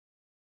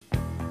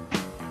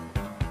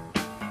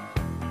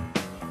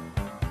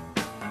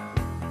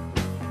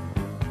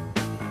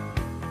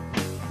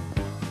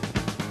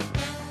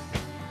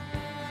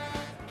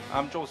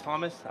I'm Jules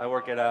Thomas. I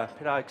work at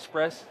Pitt Ohio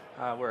Express.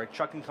 We're a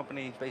trucking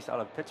company based out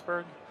of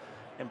Pittsburgh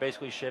and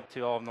basically ship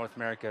to all of North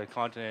America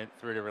continent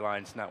through the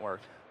Reliance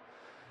network.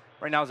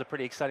 Right now is a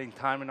pretty exciting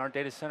time in our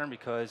data center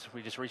because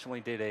we just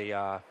recently did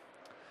a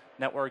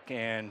network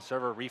and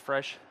server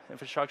refresh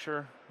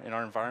infrastructure in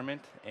our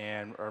environment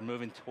and are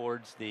moving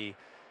towards the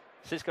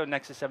Cisco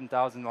Nexus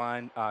 7000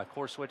 line,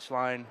 core switch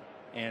line,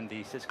 and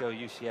the Cisco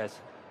UCS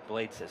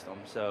blade system.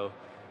 So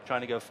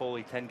trying to go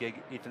fully 10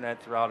 gig Ethernet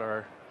throughout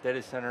our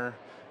data center,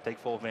 take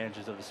full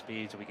advantages of the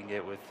speeds that we can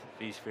get with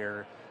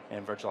vSphere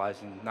and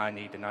virtualizing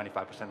 90 to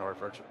 95% of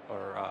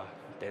our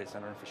data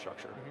center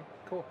infrastructure.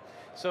 Cool.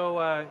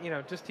 So,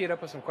 just tee it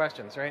up with some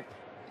questions, right?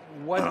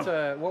 What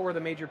were the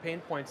major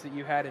pain points that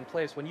you had in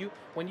place when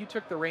you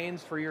took the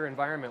reins for your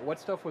environment? What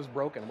stuff was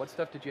broken? What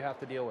stuff did you have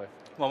to deal with?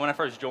 Well, when I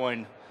first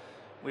joined,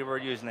 we were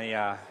using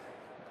a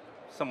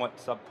somewhat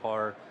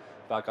subpar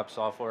backup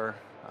software,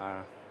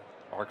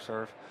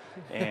 ArcServe,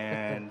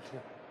 and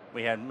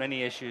we had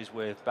many issues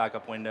with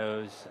backup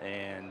windows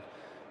and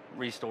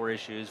restore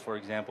issues. For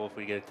example, if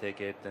we get a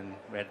ticket, then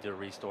we had to do a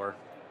restore.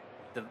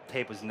 The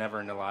tape was never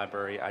in the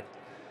library.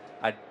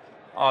 I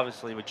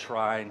obviously would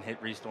try and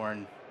hit restore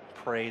and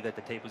pray that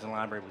the tape was in the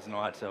library. It was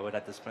not, so I'd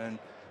have to spend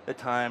the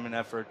time and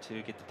effort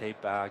to get the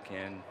tape back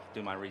and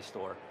do my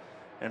restore.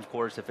 And of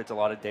course, if it's a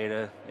lot of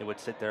data, it would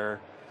sit there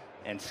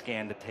and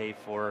scan the tape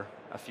for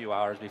a few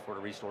hours before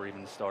the restore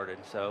even started.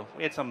 So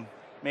we had some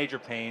major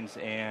pains,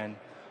 and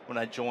when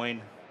I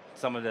joined,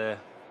 some of the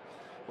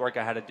work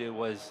I had to do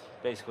was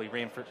basically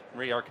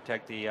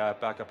re-architect the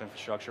backup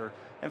infrastructure.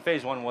 And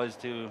phase one was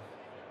to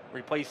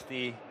replace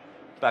the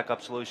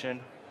backup solution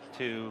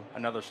to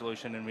another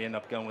solution, and we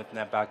ended up going with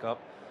net backup.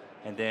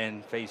 And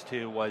then phase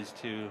two was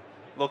to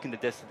look into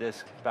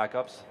disk-to-disk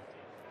backups.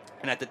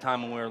 And at the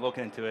time when we were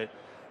looking into it,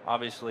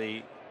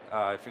 obviously,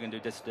 if you're going to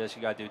do disk-to-disk,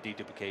 you got to do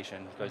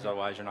deduplication, because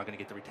otherwise you're not going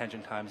to get the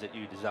retention times that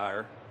you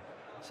desire.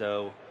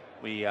 So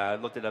we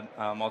looked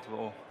at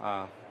multiple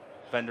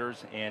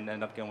vendors and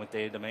ended up going with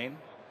Data Domain.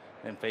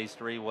 And phase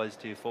three was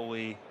to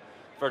fully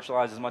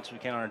virtualize as much as we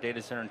can on our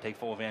data center and take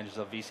full advantage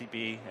of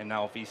VCP and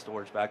now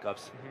vStorage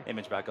backups,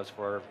 image backups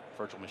for our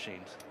virtual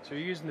machines. So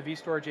you're using the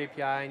vStorage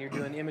API and you're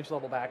doing image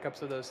level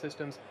backups of those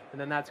systems, and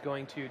then that's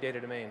going to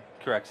Data Domain.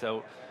 Correct.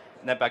 So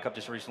NetBackup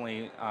just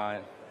recently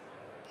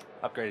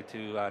upgraded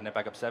to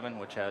NetBackup 7,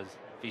 which has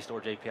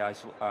vStorage API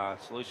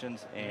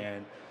solutions.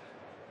 And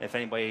if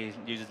anybody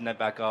uses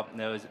NetBackup,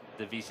 knows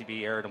the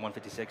VCB error, the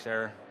 156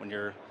 error, when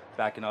you're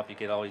backing up, you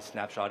get all these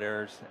snapshot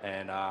errors,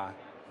 and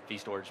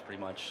vStorage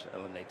pretty much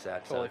eliminates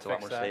that, Totally, so it's a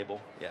lot more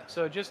stable. Yeah.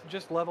 So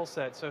just level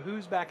set. So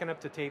who's backing up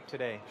to tape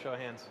today? Show of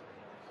hands.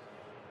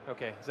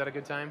 Okay, is that a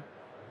good time?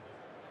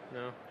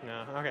 No?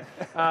 Okay.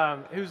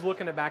 Who's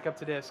looking to back up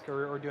to disk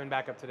or doing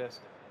backup to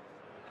disk?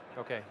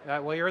 Okay,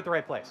 well, you're at the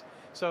right place.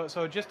 So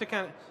just to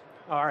kind of,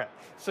 all right.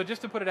 So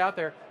just to put it out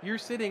there, you're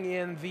sitting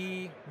in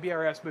the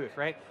BRS booth,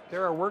 right?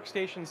 There are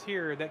workstations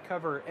here that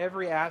cover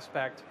every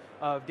aspect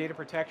of data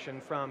protection,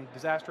 from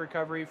disaster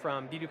recovery,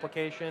 from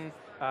deduplication,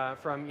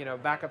 from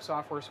backup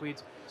software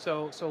suites.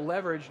 So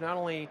leverage not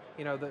only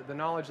the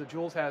knowledge that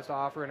Jules has to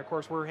offer, and of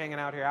course we're hanging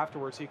out here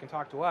afterwards so you can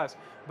talk to us.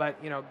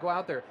 But go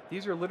out there.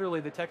 These are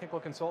literally the technical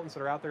consultants that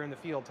are out there in the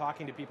field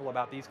talking to people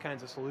about these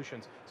kinds of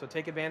solutions. So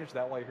take advantage of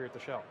that while you're here at the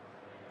show.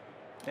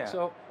 Yeah.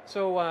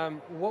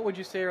 So what would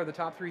you say are the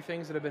top three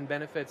things that have been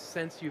benefits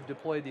since you've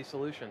deployed these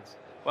solutions?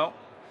 Well,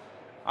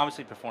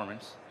 obviously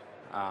performance.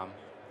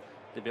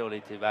 The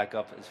ability to back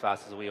up as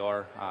fast as we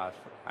are.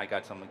 I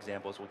got some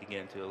examples we can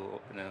get into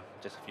in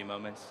just a few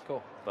moments.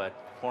 Cool. But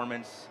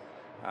performance,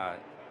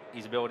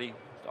 usability,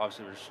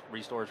 obviously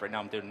restores. Right now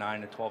I'm doing 9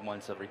 to 12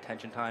 months of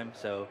retention time.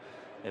 So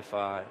if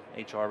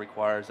HR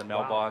requires a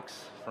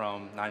mailbox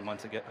from 9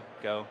 months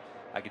ago,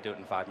 I could do it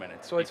in 5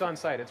 minutes. So it's on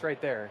site, it's right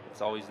there.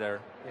 It's always there,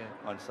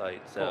 yeah, on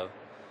site. So,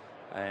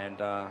 cool.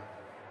 And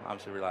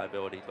obviously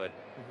reliability, but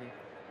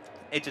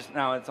it just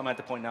I'm at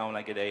the point now when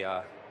I get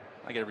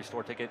a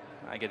restore ticket,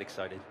 I get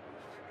excited.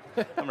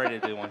 I'm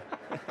ready to do one.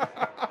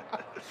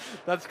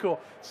 That's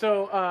cool.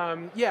 So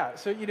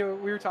so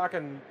we were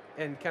talking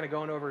and kind of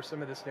going over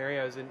some of the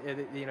scenarios and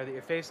that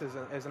you face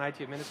as an IT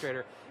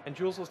administrator, and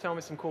Jules was telling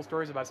me some cool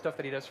stories about stuff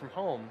that he does from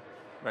home.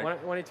 Right. Why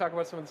don't you talk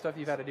about some of the stuff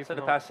you've had to do from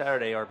home? So the past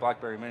Saturday, our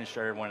BlackBerry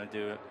administrator wanted to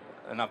do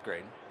an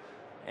upgrade.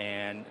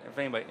 And if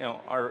anybody,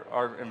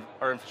 our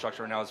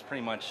infrastructure right now is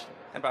pretty much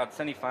about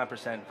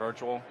 75%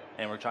 virtual,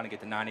 and we're trying to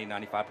get to 90,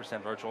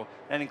 95% virtual.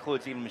 That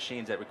includes even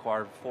machines that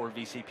require 4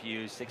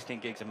 vCPUs,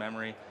 16 gigs of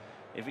memory.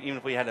 Even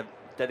if we had to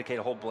dedicate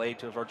a whole blade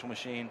to a virtual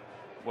machine,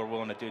 we're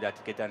willing to do that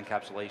to get that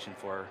encapsulation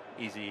for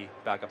easy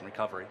backup and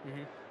recovery.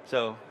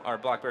 So our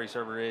BlackBerry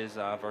server is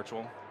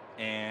virtual,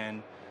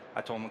 and I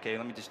told him, okay,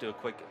 let me just do a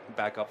quick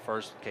backup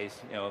first in case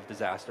of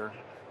disaster,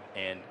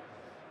 and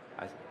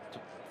I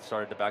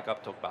started the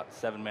backup. Took about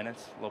 7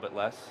 minutes, a little bit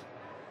less,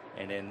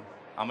 and then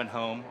I'm at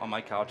home on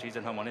my couch. He's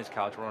at home on his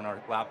couch. We're on our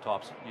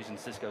laptops using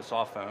Cisco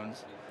soft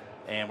phones,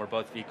 and we're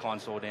both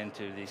vConsoled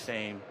into the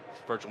same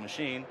virtual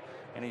machine.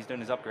 And he's doing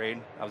his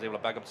upgrade. I was able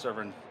to back up the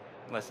server in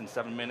less than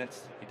 7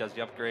 minutes. He does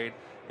the upgrade.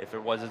 If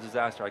it was a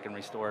disaster, I can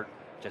restore it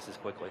just as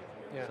quickly.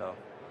 Yeah.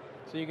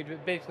 So you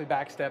could basically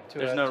backstep to.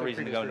 There's no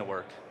reason to go into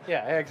work.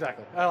 Yeah,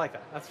 exactly. I like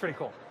that. That's pretty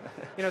cool.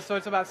 So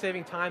it's about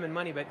saving time and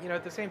money, but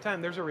at the same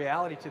time, there's a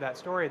reality to that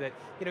story that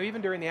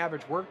even during the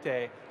average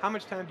workday, how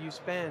much time do you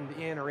spend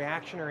in a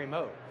reactionary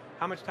mode?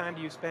 How much time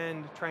do you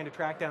spend trying to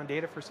track down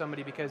data for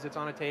somebody because it's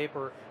on a tape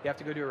or you have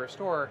to go do a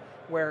restore,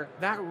 where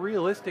that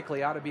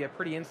realistically ought to be a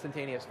pretty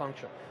instantaneous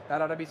function.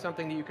 That ought to be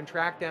something that you can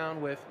track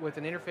down with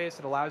an interface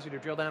that allows you to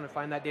drill down and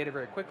find that data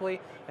very quickly,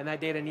 and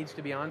that data needs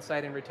to be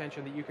on-site in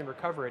retention that you can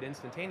recover it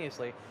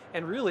instantaneously.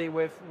 And really,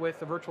 with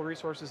the virtual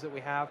resources that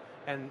we have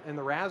and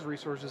the RAS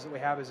resources that we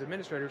have as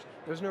administrators,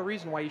 there's no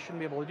reason why you shouldn't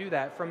be able to do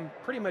that from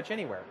pretty much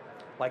anywhere,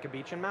 like a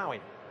beach in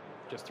Maui.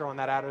 Just throwing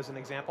that out as an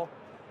example.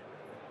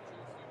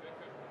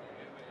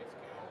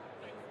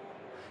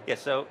 Yeah,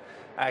 so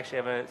I actually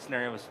have a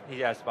scenario.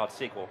 He asked about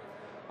SQL.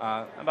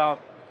 About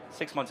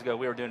 6 months ago,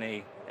 we were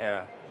doing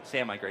a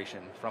SAM migration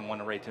from one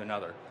array to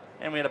another,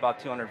 and we had about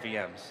 200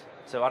 VMs.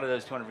 So out of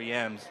those 200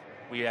 VMs,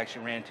 we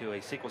actually ran to a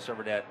SQL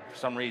server that, for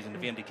some reason, the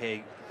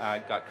VMDK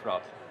got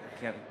corrupt.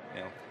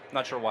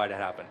 Not sure why that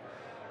happened.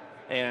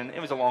 And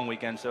it was a long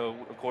weekend, so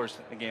of course,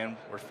 again,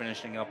 we're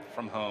finishing up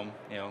from home.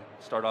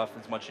 Start off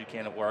as much as you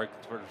can at work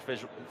for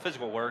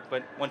physical work,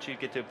 but once you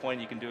get to a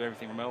point you can do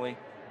everything remotely,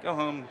 go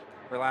home,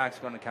 relax,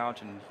 go on the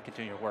couch, and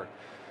continue your work.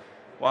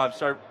 Well, I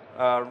start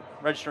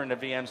registering the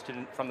VMs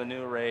from the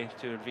new array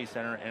to the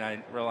vCenter, and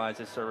I realized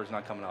this server's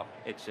not coming up.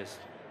 It's just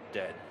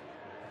dead.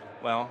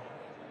 Well,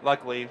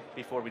 luckily,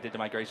 before we did the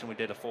migration, we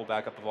did a full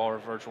backup of all our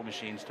virtual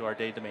machines to our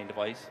data domain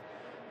device,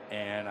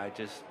 and I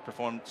just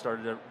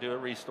started to do a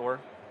restore.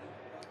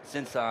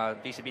 Since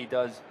VCB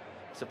does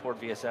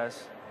support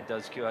VSS, it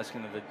does QoS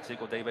into the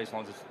SQL database as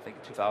long as it's, I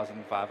think,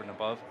 2005 and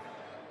above.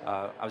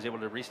 I was able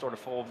to restore the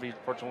full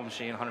virtual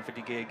machine,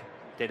 150 gig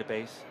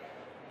database,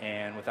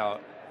 and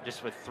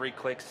just with 3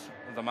 clicks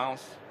of the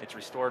mouse, it's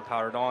restored,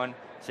 powered on,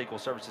 SQL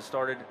services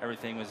started,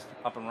 everything was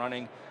up and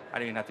running. I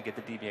didn't even have to get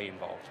the DBA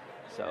involved.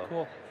 So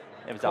cool.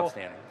 It was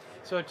outstanding.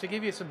 So to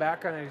give you some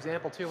background and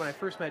example too, when I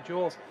first met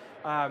Jules,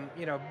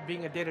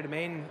 being a data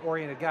domain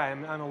oriented guy,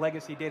 I'm a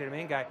legacy data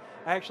domain guy,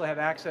 I actually have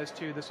access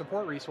to the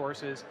support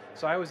resources,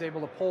 so I was able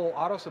to pull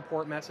auto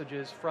support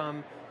messages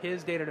from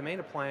his data domain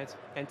appliance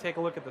and take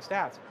a look at the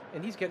stats.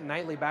 And he's getting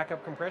nightly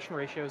backup compression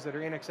ratios that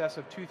are in excess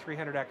of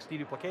 200-300x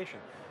deduplication.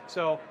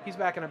 So he's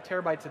backing up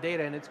terabytes of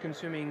data and it's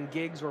consuming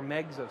gigs or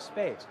megs of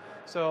space.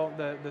 So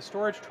the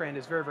storage trend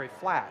is very, very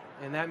flat.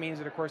 And that means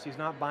that, of course, he's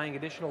not buying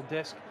additional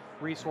disk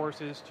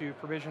resources to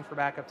provision for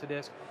backup to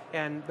disk,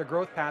 and the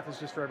growth path is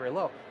just very, very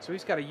low. So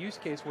he's got a use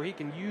case where he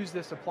can use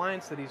this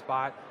appliance that he's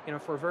bought,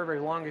 for a very, very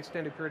long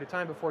extended period of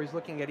time before he's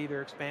looking at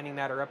either expanding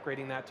that or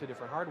upgrading that to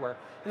different hardware.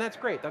 And that's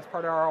great. That's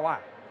part of ROI.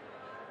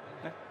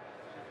 Okay.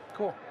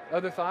 Cool.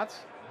 Other thoughts?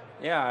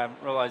 Yeah,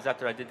 I realized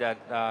after I did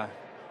that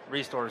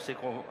restore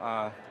SQL,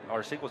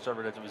 our SQL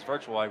server that was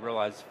virtual, I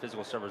realized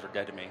physical servers are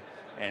dead to me,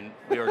 and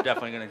we were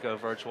definitely going to go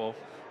virtual.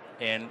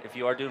 And if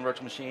you are doing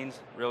virtual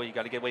machines, really you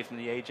got to get away from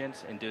the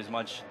agents and do as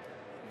much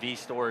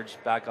vStorage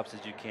backups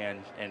as you can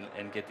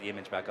and get the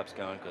image backups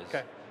going,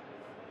 because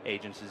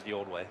agents is the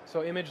old way.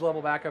 So image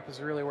level backup is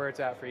really where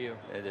it's at for you.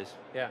 It is.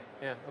 Yeah,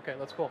 okay,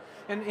 that's cool.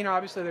 And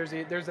obviously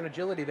there's an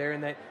agility there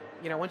in that,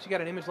 once you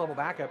got an image level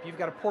backup, you've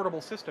got a portable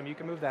system, you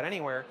can move that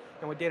anywhere.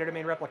 And with data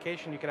domain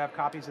replication, you could have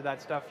copies of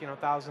that stuff,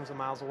 thousands of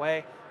miles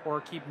away,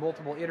 or keep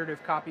multiple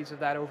iterative copies of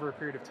that over a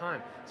period of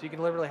time. So you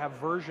can literally have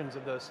versions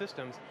of those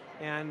systems.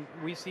 And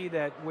we see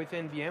that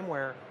within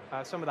VMware,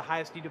 some of the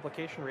highest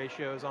deduplication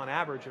ratios on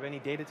average of any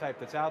data type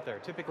that's out there.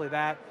 Typically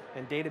that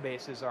and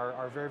databases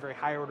are very, very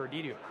high order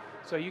dedupe.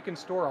 So you can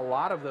store a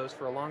lot of those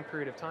for a long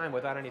period of time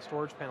without any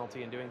storage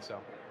penalty in doing so.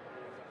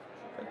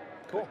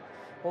 Cool.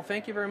 Well,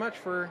 thank you very much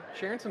for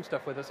sharing some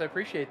stuff with us. I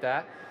appreciate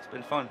that. It's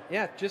been fun.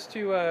 Yeah, just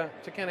to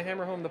kind of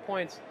hammer home the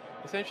points,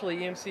 essentially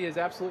EMC is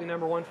absolutely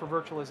 #1 for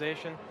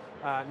virtualization,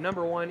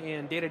 #1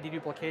 in data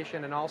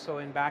deduplication, and also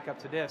in backup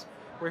to disk.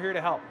 We're here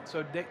to help.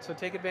 So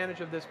take advantage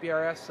of this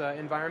BRS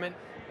environment.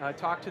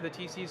 Talk to the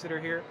TCs that are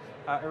here.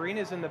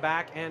 Irina's in the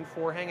back, and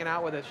for hanging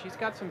out with us, she's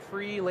got some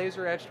free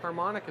laser-etched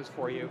harmonicas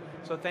for you.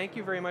 So thank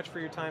you very much for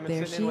your time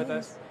and sitting in with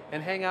us.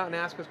 And hang out and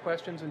ask us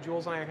questions, and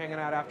Jules and I are hanging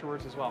out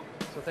afterwards as well.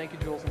 So thank you,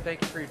 Jules, and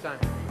thank you for your time.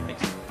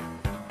 Thanks.